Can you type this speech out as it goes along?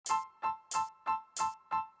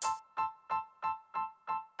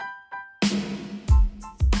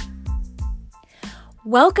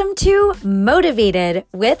Welcome to Motivated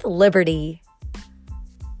with Liberty.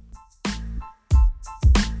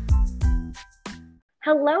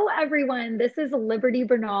 Hello, everyone. This is Liberty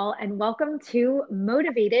Bernal, and welcome to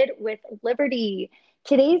Motivated with Liberty.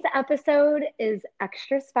 Today's episode is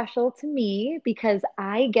extra special to me because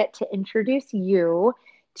I get to introduce you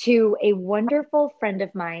to a wonderful friend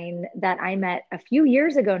of mine that I met a few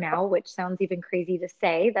years ago now, which sounds even crazy to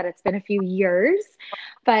say that it's been a few years.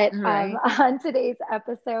 But on today's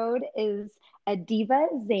episode is Adiva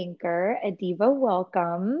Zanker. Adiva,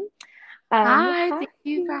 welcome. Hi, thank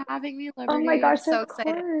you for having me, Oh my Liberty. I'm gosh, so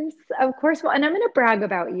excited. of course. Well, and I'm going to brag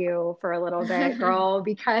about you for a little bit, girl,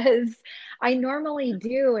 because I normally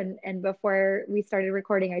do. And before we started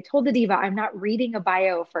recording, I told Adiva I'm not reading a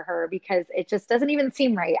bio for her because it just doesn't even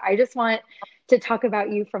seem right. I just want to talk about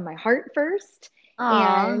you from my heart first.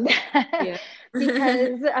 Aw, And yeah.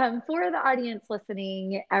 because for the audience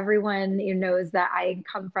listening, everyone knows that I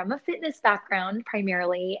come from a fitness background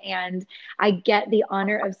primarily, and I get the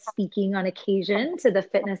honor of speaking on occasion to the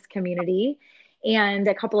fitness community. And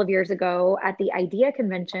a couple of years ago at the IDEA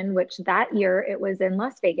convention, which that year it was in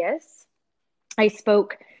Las Vegas, I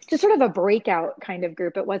spoke to sort of a breakout kind of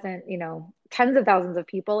group. It wasn't, tens of thousands of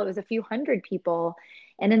people, it was a few hundred people.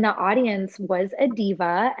 And in the audience was a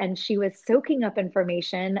diva, and she was soaking up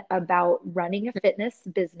information about running a fitness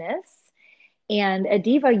business. And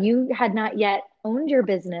Adiva, you had not yet owned your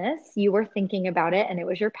business. You were thinking about it and it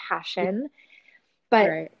was your passion. But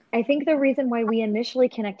Right. I think the reason why we initially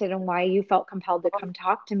connected and why you felt compelled to come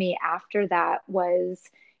talk to me after that was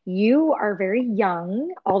you are very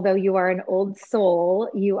young, although you are an old soul.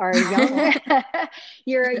 You are a young,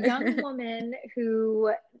 you're a young woman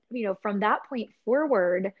who, from that point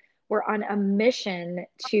forward, we're on a mission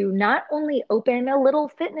to not only open a little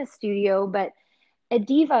fitness studio, but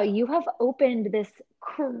Adiva, you have opened this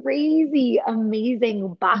crazy,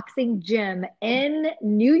 amazing boxing gym in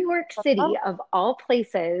New York City, of all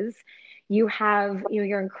places. You have,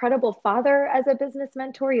 your incredible father as a business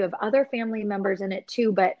mentor. You have other family members in it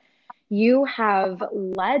too, but you have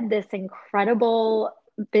led this incredible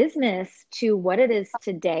business to what it is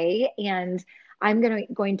today. And I'm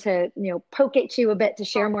going to, poke at you a bit to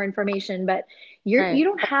share more information, but you Right.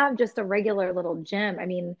 don't have just a regular little gym. I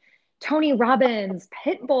mean, Tony Robbins,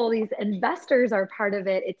 Pitbull, these investors are part of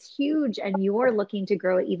it. It's huge, and you're looking to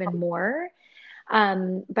grow it even more.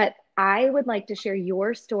 But I would like to share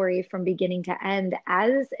your story from beginning to end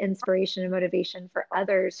as inspiration and motivation for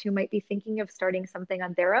others who might be thinking of starting something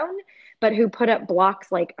on their own, but who put up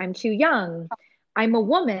blocks like, I'm too young, I'm a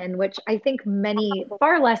woman, which I think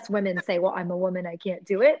far less women say, well, I'm a woman, I can't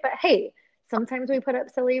do it. But hey, sometimes we put up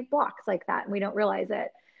silly blocks like that and we don't realize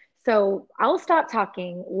it. So I'll stop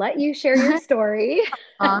talking, let you share your story.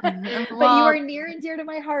 But you are Well, near and dear to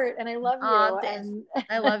my heart, and I love you. And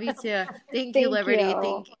I love you too. Thank you, thank Liberty.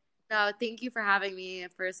 you. Thank you for having me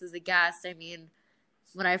first as a guest. I mean,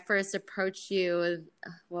 when I first approached you,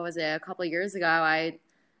 what was it, a couple of years ago,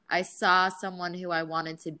 I saw someone who I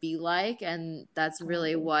wanted to be like, and that's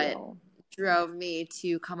really Thank what you. drove me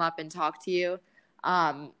to come up and talk to you.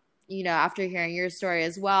 After hearing your story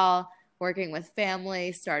as well, working with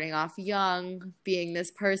family, starting off young, being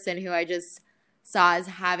this person who I just saw as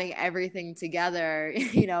having everything together,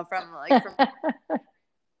 from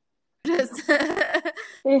just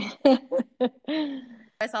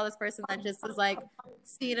I saw this person that just was like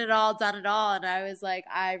seen it all, done it all, and I was like,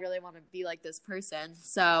 I really want to be like this person.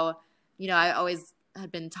 So, I always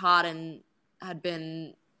had been taught and had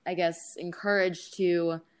been, I guess, encouraged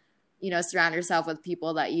to, surround yourself with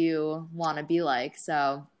people that you want to be like.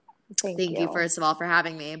 So, Thank thank you you. first of all for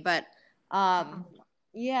having me. But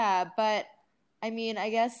yeah, but I mean, I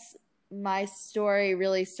guess my story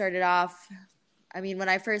really started off. I mean, when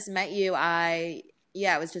I first met you,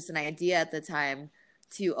 it was just an idea at the time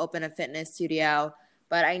to open a fitness studio,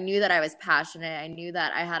 but I knew that I was passionate. I knew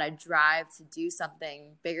that I had a drive to do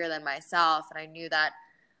something bigger than myself, and I knew that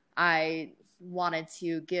I wanted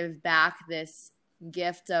to give back this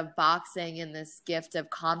gift of boxing and this gift of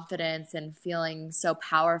confidence and feeling so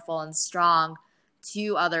powerful and strong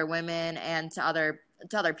to other women and to other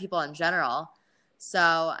people in general.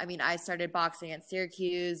 So, I mean, I started boxing at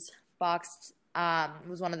Syracuse,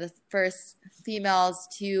 was one of the first females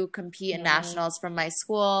to compete in Nice. nationals from my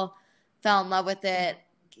school, fell in love with it,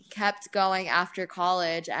 kept going after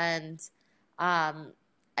college. And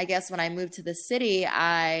I guess when I moved to the city,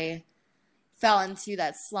 I fell into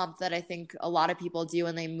that slump that I think a lot of people do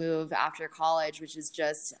when they move after college, which is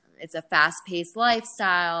just, it's a fast-paced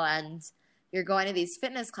lifestyle and you're going to these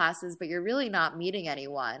fitness classes, but you're really not meeting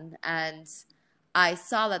anyone. And I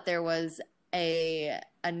saw that there was a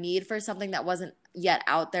need for something that wasn't yet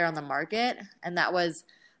out there on the market. And that was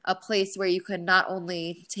a place where you could not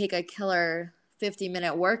only take a killer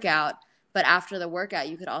 50-minute workout, but after the workout,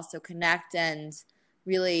 you could also connect and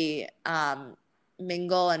really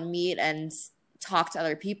mingle and meet and talk to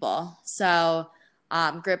other people. So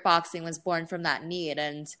Grit Boxing was born from that need.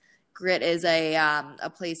 And Grit is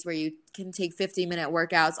a place where you can take 50-minute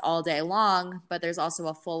workouts all day long, but there's also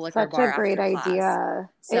a full liquor Such a bar great after class. idea.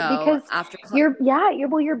 So Because after you're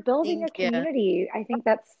building a thank you. community. I think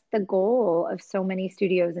that's the goal of so many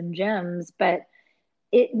studios and gyms, but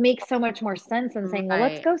it makes so much more sense in saying, well,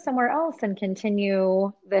 let's Right, go somewhere else and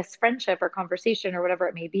continue this friendship or conversation or whatever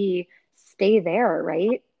it may be. Stay there,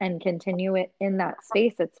 right? And continue it in that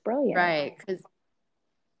space. It's brilliant. right. Because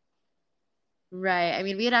right. I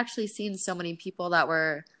mean, we had actually seen so many people that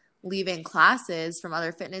were leaving classes from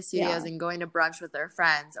other fitness studios Yeah. and going to brunch with their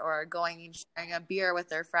friends or going and sharing a beer with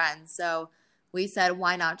their friends. So we said,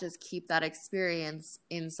 why not just keep that experience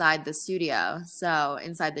inside the studio? So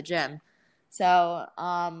inside the gym. So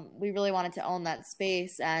we really wanted to own that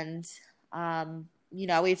space. And,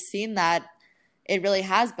 we've seen that it really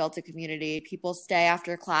has built a community. People stay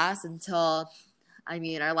after class until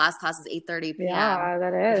our last class is 8:30 p.m., Yeah,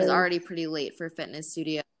 that which is is. already pretty late for fitness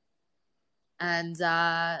studio. And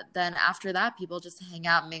then after that, people just hang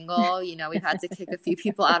out, mingle. We've had to kick a few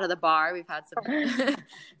people out of the bar. We've had some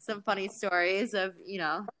some funny stories of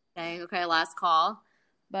saying, "Okay, last call,"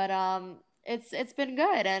 but it's been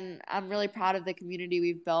good, and I'm really proud of the community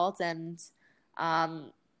we've built. And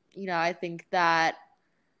I think that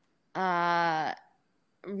uh,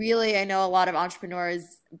 really, I know a lot of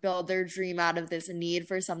entrepreneurs build their dream out of this need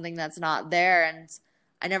for something that's not there. And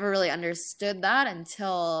I never really understood that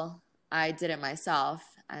until I did it myself.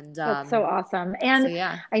 And That's so awesome. so, And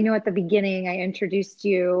yeah. I know at the beginning I introduced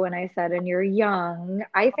you and I said, and you're young.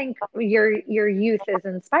 I think your youth is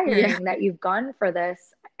Yeah. inspiring that you've gone for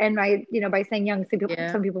this. And by saying young,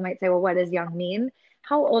 Yeah. some people might say, well, what does young mean?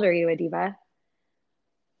 How old are you, Adiba?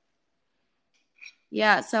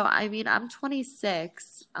 Yeah. So, I'm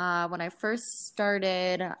 26. When I first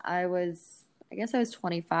started, I guess I was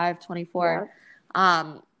 25, 24.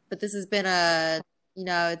 Yeah. But this has been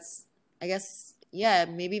it's, I guess, yeah,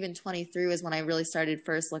 maybe even 23 was when I really started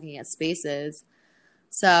first looking at spaces.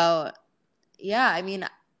 So, yeah,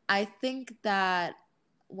 I think that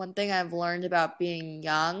one thing I've learned about being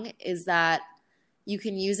young is that you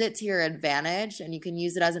can use it to your advantage and you can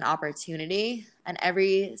use it as an opportunity. And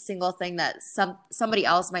every single thing that somebody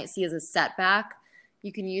else might see as a setback,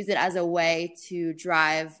 you can use it as a way to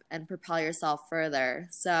drive and propel yourself further.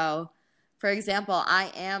 So, for example,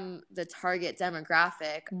 I am the target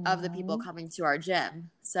demographic of the people Mhm. coming to our gym.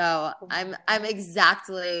 So I'm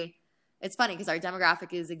exactly, it's funny because our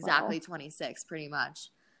demographic is Wow. exactly 26 pretty much.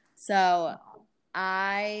 So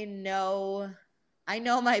I know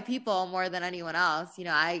my people more than anyone else.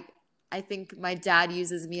 I think my dad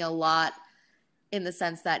uses me a lot in the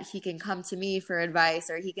sense that he can come to me for advice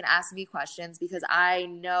or he can ask me questions because I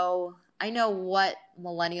know what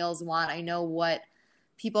millennials want. I know what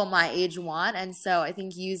people my age want. And so I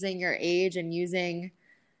think using your age and using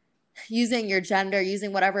your gender,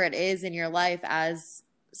 using whatever it is in your life as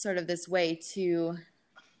sort of this way to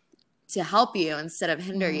help you instead of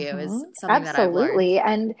hinder you Hmm. is something that I've learned. Absolutely.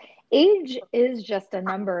 And age is just a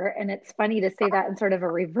number. And it's funny to say that in sort of a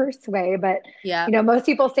reverse way. But, Yeah. most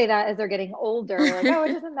people say that as they're getting older, like, oh,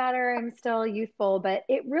 it doesn't matter. I'm still youthful. But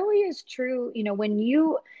it really is true. When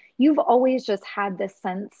you've always just had this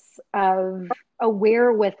sense of a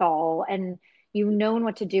wherewithal and you've known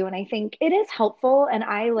what to do. And I think it is helpful. And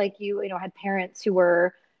I, like you, had parents who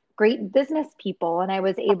were great business people and I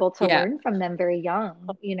was able to Yeah. learn from them very young,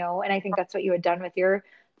 and I think that's what you had done with your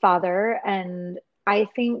father. And I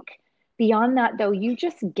think beyond that, though, you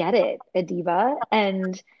just get it, Adiba,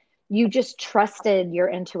 and you just trusted your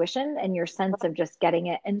intuition and your sense of just getting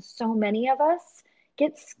it. And so many of us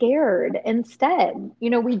get scared instead. We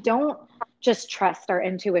don't just trust our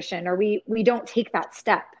intuition or we don't take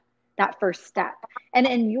that first step. And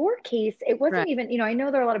in your case, it wasn't Right. even, I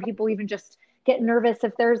know there are a lot of people even just get nervous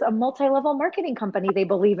if there's a multi-level marketing company they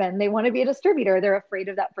believe in. They want to be a distributor. They're afraid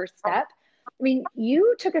of that first step. I mean,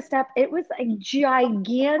 you took a step. It was a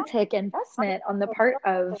gigantic investment on the part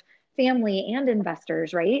of family and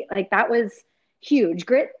investors, right? Like that was huge.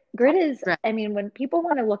 Grit is, Right. I mean, when people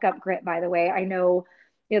want to look up grit, by the way, I know,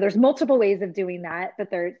 there's multiple ways of doing that, but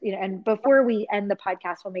there's, and before we end the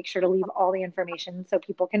podcast, we'll make sure to leave all the information so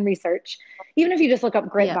people can research. Even if you just look up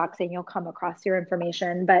grit Yeah. boxing, you'll come across your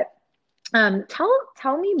information. But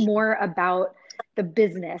tell me more about the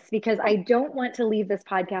business, because I don't want to leave this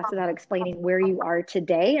podcast without explaining where you are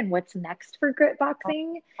today and what's next for Grit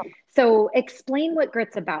Boxing. So explain what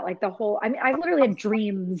Grit's about, like the whole, I mean, I've literally had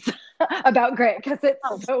dreams about Grit because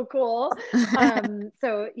it's so cool.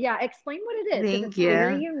 So yeah, explain what it is because Thank it's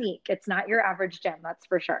very you. unique. It's not your average gym, that's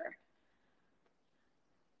for sure.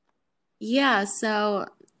 Yeah, so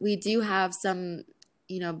we do have some,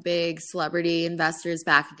 big celebrity investors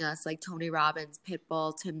backing us, like Tony Robbins,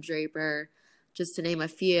 Pitbull, Tim Draper, just to name a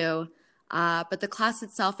few. But the class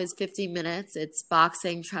itself is 50 minutes. It's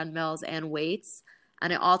boxing, treadmills, and weights,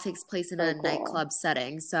 and it all takes place in So a cool. nightclub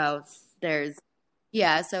setting. So there's,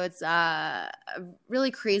 yeah, so it's a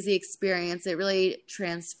really crazy experience. It really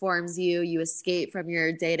transforms you. You escape from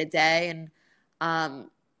your day to day, and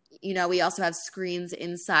um, we also have screens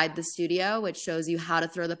inside the studio, which shows you how to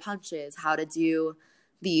throw the punches, how to do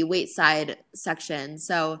the weight side section.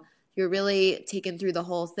 So you're really taken through the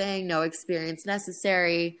whole thing, no experience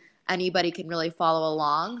necessary. Anybody can really follow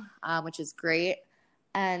along, which is great.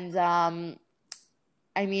 And I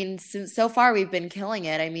mean, so far we've been killing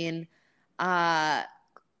it. I mean, uh,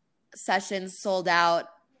 sessions sold out.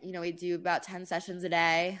 We do about 10 sessions a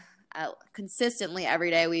day. Consistently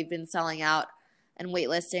every day we've been selling out and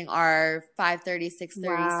waitlisting our 5:30, 6:30,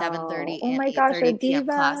 Wow. 7:30, Oh and my gosh, a 8:30 p.m.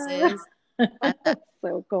 diva. classes. And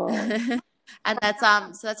So cool. and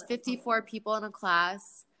that's 54 people in a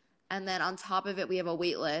class. And then on top of it, we have a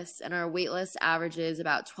wait list, and our wait list averages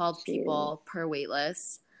about 12 Jeez. people per wait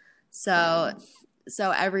list. So, Wow.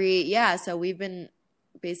 so we've been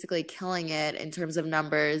basically killing it in terms of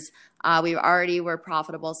numbers. We already were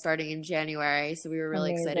profitable starting in January, so we were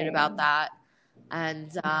really excited about Amazing. that.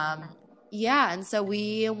 And yeah, and so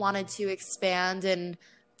we wanted to expand and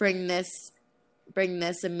bring this bring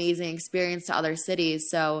this amazing experience to other cities.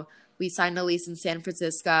 So we signed a lease in San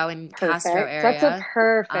Francisco and Castro Perfect. That's a area.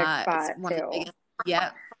 perfect It's spot one of the too. biggest.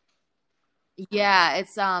 Yeah, yeah.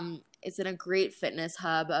 It's in a great fitness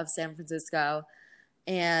hub of San Francisco,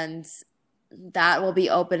 and that will be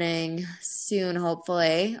opening soon,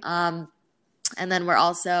 hopefully. And then we're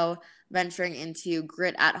also venturing into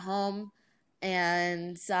Grit at Home,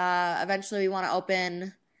 and eventually we want to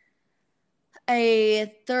open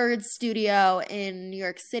a third studio in New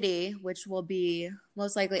York City, which will be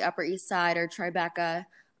most likely Upper East Side or Tribeca.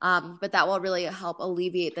 But that will really help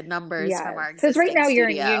alleviate the numbers from Yes. our Because right existing now you're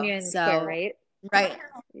in studio. Union Square, So, right? right,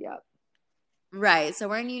 Yep. right. So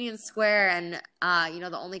we're in Union Square, and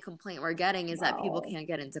the only complaint we're getting is that people Wow. can't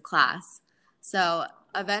get into class. So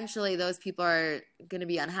eventually, those people are going to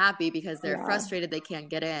be unhappy because they're Yeah. frustrated they can't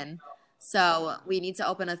get in. So we need to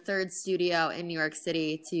open a third studio in New York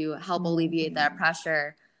City to help alleviate that Mhm.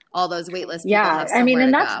 pressure. All those waitlist people Yeah, have I mean, somewhere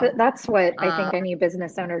and to that's go. that's what I Um, think any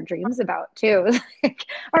business owner dreams about too. Like,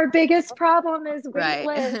 our biggest problem is wait right,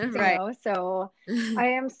 lists, right, So I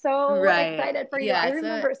am so right. excited for you. Yeah, I it's a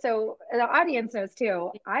remember, so the audience knows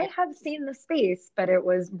too. I have seen the space, but it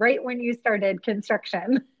was right when you started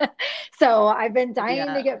construction. So I've been dying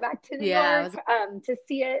to yeah, get back to New yeah. It York was to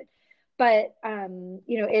see it. But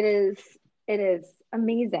it is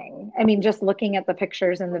amazing. I mean, just looking at the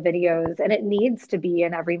pictures and the videos, and it needs to be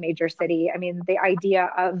in every major city. I mean, the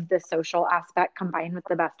idea of the social aspect combined with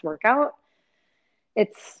the best workout,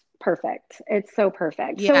 it's perfect. It's so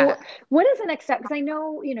perfect. yeah, So, what is the next step? Because I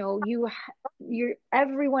know, you're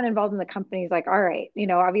everyone involved in the company is like, all right,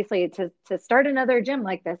 obviously to start another gym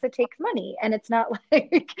like this, it takes money, and it's not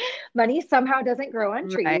like money somehow doesn't grow on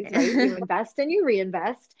trees, right? right, You invest and you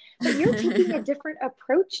reinvest, but you're taking a different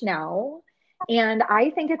approach now. And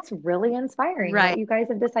I think it's really inspiring what right. you guys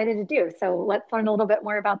have decided to do. So let's learn a little bit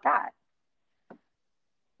more about that.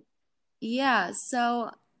 Yeah.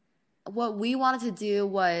 So what we wanted to do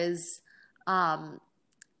was um,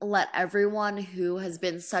 let everyone who has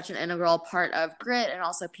been such an integral part of Grit and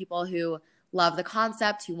also people who love the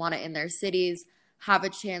concept, who want it in their cities, have a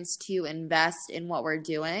chance to invest in what we're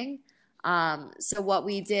doing. So what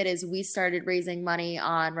we did is we started raising money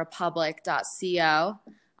on republic.co.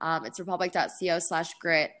 It's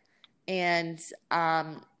republic.co/grit. And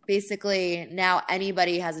basically now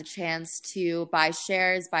anybody has a chance to buy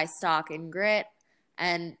shares, buy stock in Grit,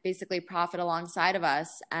 and basically profit alongside of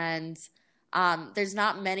us. And there's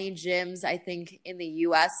not many gyms, I think, in the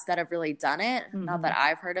US that have really done it, not Hmm. that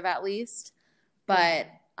I've heard of at least. But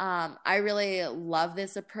I really love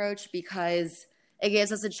this approach because it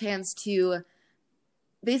gives us a chance to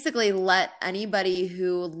basically let anybody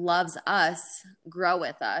who loves us grow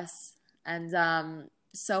with us. And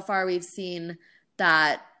so far, we've seen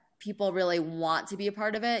that people really want to be a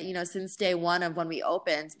part of it. Since day one of when we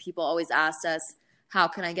opened, people always asked us, "How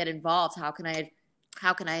can I get involved? How can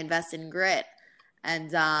I invest in Grit?"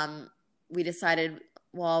 And we decided,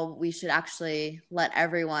 well, we should actually let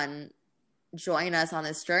everyone join us on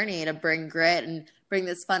this journey to bring grit and bring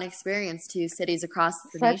this fun experience to cities across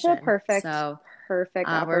the Such a nation. perfect, So perfect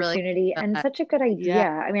we're really opportunity excited and about such a good that. Yeah, idea.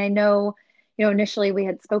 I mean, I know, initially we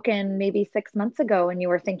had spoken maybe 6 months ago and you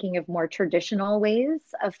were thinking of more traditional ways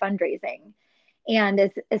of fundraising. And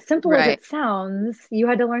as simple as right, it sounds, you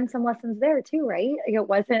had to learn some lessons there too, right? Like,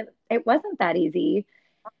 it wasn't that easy.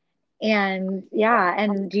 And yeah,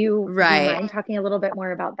 and do you right. mind talking a little bit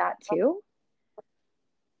more about that too?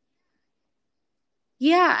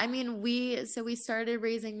 Yeah, I mean, we started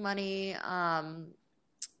raising money. I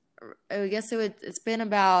guess it's been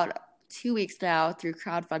about 2 weeks now through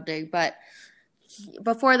crowdfunding, but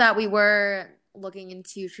before that, we were looking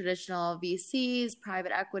into traditional VCs,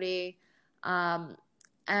 private equity, um,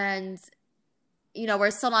 and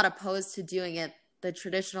we're still not opposed to doing it the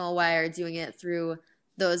traditional way or doing it through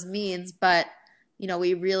those means, but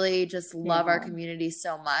we really just love our Yeah. community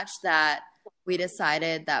so much that we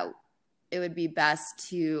decided that it would be best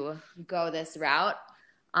to go this route.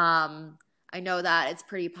 I know that it's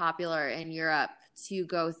pretty popular in Europe to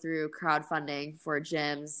go through crowdfunding for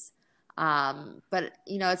gyms. But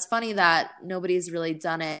it's funny that nobody's really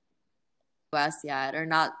done it in the US yet, or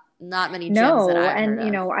not many gyms that No, I've heard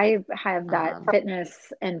and of. I have that Um,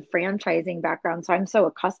 fitness and franchising background, so I'm so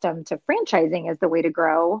accustomed to franchising as the way to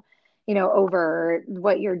grow, over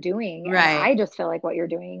what you're doing. And right. I just feel like what you're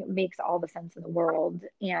doing makes all the sense in the world.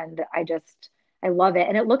 And I love it.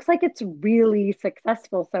 And it looks like it's really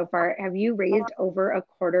successful so far. Have you raised over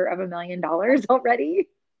 $250,000 already?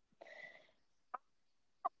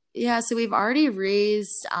 Yeah, so we've already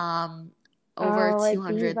raised over Oh, Adiva.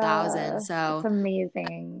 200,000. That's So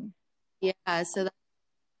amazing.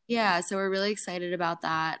 yeah, so we're really excited about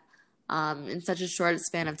that. In such a short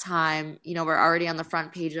span of time, we're already on the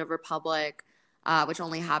front page of Republic, which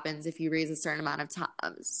only happens if you raise a certain amount of time,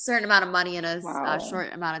 certain amount of money in a Wow.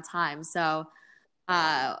 short amount of time. So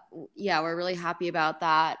uh, yeah, we're really happy about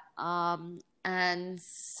that. And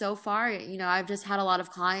so far, I've just had a lot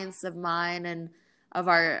of clients of mine and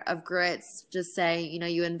of Grits just say,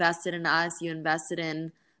 you invested in us, you invested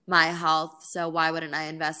in my health, so why wouldn't I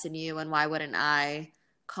invest in you, and why wouldn't I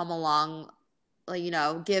come along, like,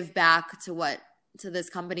 give back to this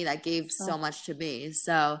company that gave Oh, so much to me.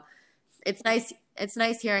 So it's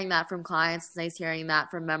nice hearing that from clients. It's nice hearing that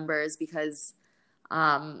from members because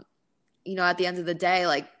um at the end of the day,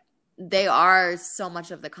 like, they are so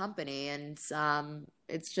much of the company, and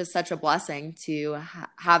it's just such a blessing to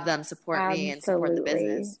have them support me and support the absolutely.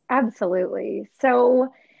 business. Absolutely.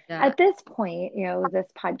 So Yeah. at this point, this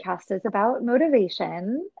podcast is about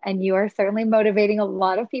motivation, and you are certainly motivating a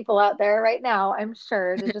lot of people out there right now, I'm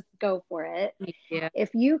sure, to just go for it. Thank you.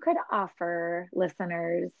 If you could offer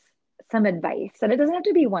listeners some advice, and it doesn't have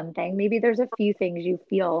to be one thing, maybe there's a few things you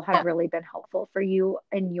feel have really been helpful for you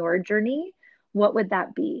in your journey, what would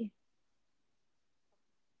that be?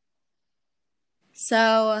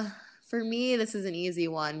 So for me, this is an easy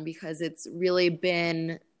one because it's really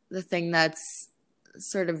been the thing that's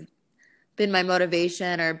sort of been my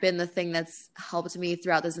motivation, or been the thing that's helped me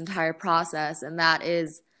throughout this entire process. And that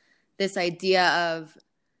is this idea of,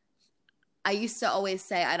 I used to always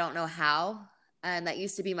say, I don't know how. And that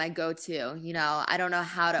used to be my go-to. I don't know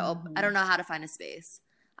how to I Hmm. don't know how to find a space.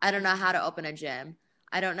 I don't know how to open a gym.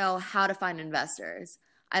 I don't know how to find investors.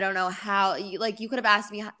 I don't know how, like, you could have asked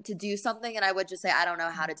me to do something and I would just say, I don't know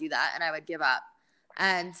how to do that. And I would give up.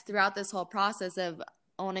 And throughout this whole process of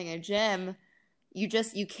owning a gym, you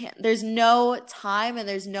can't, there's no time and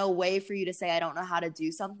there's no way for you to say, I don't know how to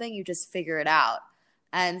do something. You just figure it out.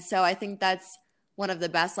 And so I think that's one of the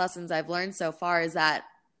best lessons I've learned so far, is that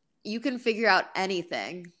you can figure out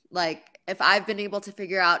anything. Like, if I've been able to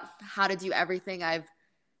figure out how to do everything I've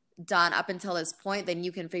done up until this point, then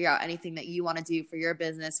you can figure out anything that you want to do for your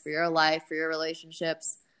business, for your life, for your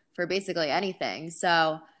relationships, for basically anything.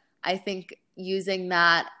 So I think using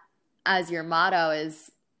that as your motto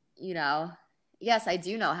is, you know, yes, I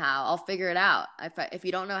do know how. I'll figure it out. If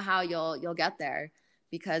you don't know how, you'll get there,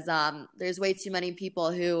 because there's way too many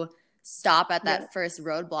people who stop at Yeah. that first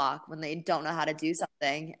roadblock when they don't know how to do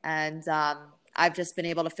something. And I've just been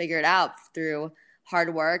able to figure it out through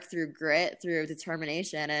hard work, through grit, through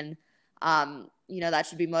determination. And, that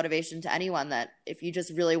should be motivation to anyone, that if you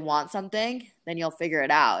just really want something, then you'll figure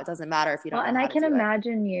it out. It doesn't matter if you Well, don't know and I how to can do it.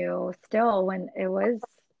 imagine you still when it was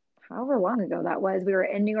however long ago that was, we were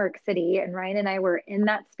in New York City and Ryan and I were in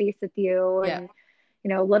that space with you Yeah.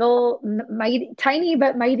 and little mighty, tiny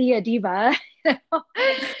but mighty Adiva, a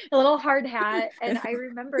little hard hat. And I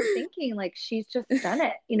remember thinking, like, she's just done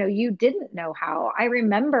it. You didn't know how. I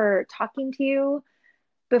remember talking to you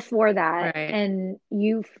before that, Right. and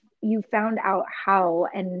you found out how,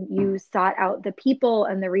 and you sought out the people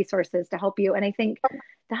and the resources to help you. And I think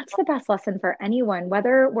that's the best lesson for anyone,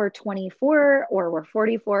 whether we're 24 or we're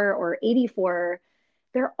 44 or 84.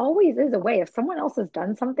 There always is a way. If someone else has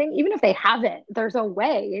done something, even if they haven't, there's a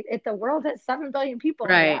way. The world has 7 billion people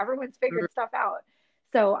in it. Right. Everyone's figured stuff out.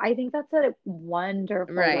 So I think that's a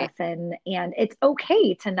wonderful Right. lesson. And it's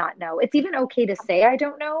okay to not know. It's even okay to say, I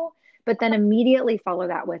don't know, but then immediately follow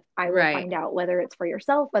that with, I will Right. find out, whether it's for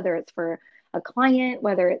yourself, whether it's for a client,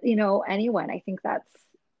 whether it's, anyone. I think that's,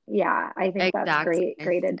 yeah, I think that's Exactly.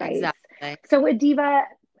 great advice. Exactly. So with Diva,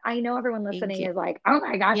 I know everyone Thank listening you. is like, oh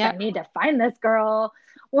my gosh, I Yep. need to find this girl.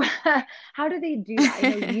 How do they do that? I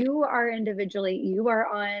know you are individually, you are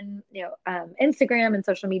on, Instagram and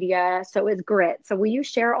social media. So is Grit. So will you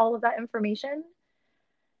share all of that information?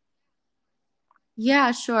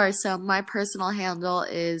 Yeah, sure. So my personal handle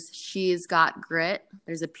is She's Got Grit.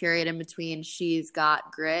 There's a period in between She's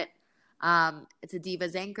Got Grit. It's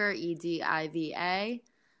Adiva Zanker, Ediva.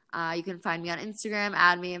 You can find me on Instagram,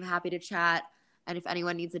 add me. I'm happy to chat. And if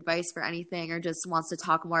anyone needs advice for anything or just wants to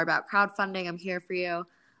talk more about crowdfunding, I'm here for you.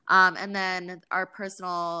 And then our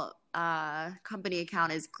personal company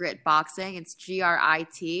account is Grit Boxing. It's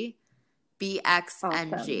GRIT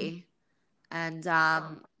BXNG. Awesome. And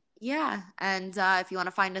yeah, and if you want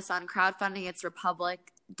to find us on crowdfunding, it's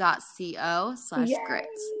republic.co/grit. Yay.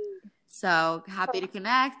 So happy to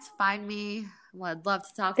connect. Find me. Well, I'd love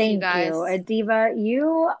to talk to you Thank guys. you, Adiva.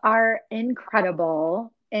 You are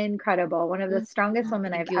incredible. Incredible. One of the strongest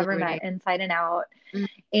women I've Thank you, ever Liberty. met inside and out.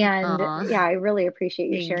 And yeah, I really appreciate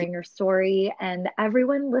you Thank sharing you. your story. And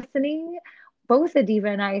everyone listening, both Adiva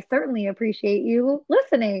and I certainly appreciate you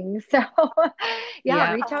listening. So yeah,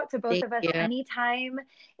 Yeah. reach out to both Thank of us you. anytime.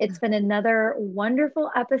 It's been another wonderful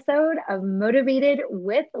episode of Motivated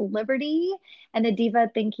with Liberty. And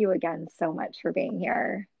Adiva, thank you again so much for being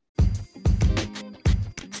here.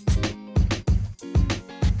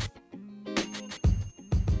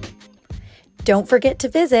 Don't forget to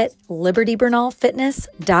visit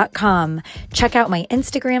libertybernalfitness.com. Check out my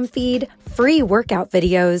Instagram feed, free workout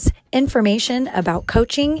videos, information about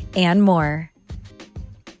coaching, and more.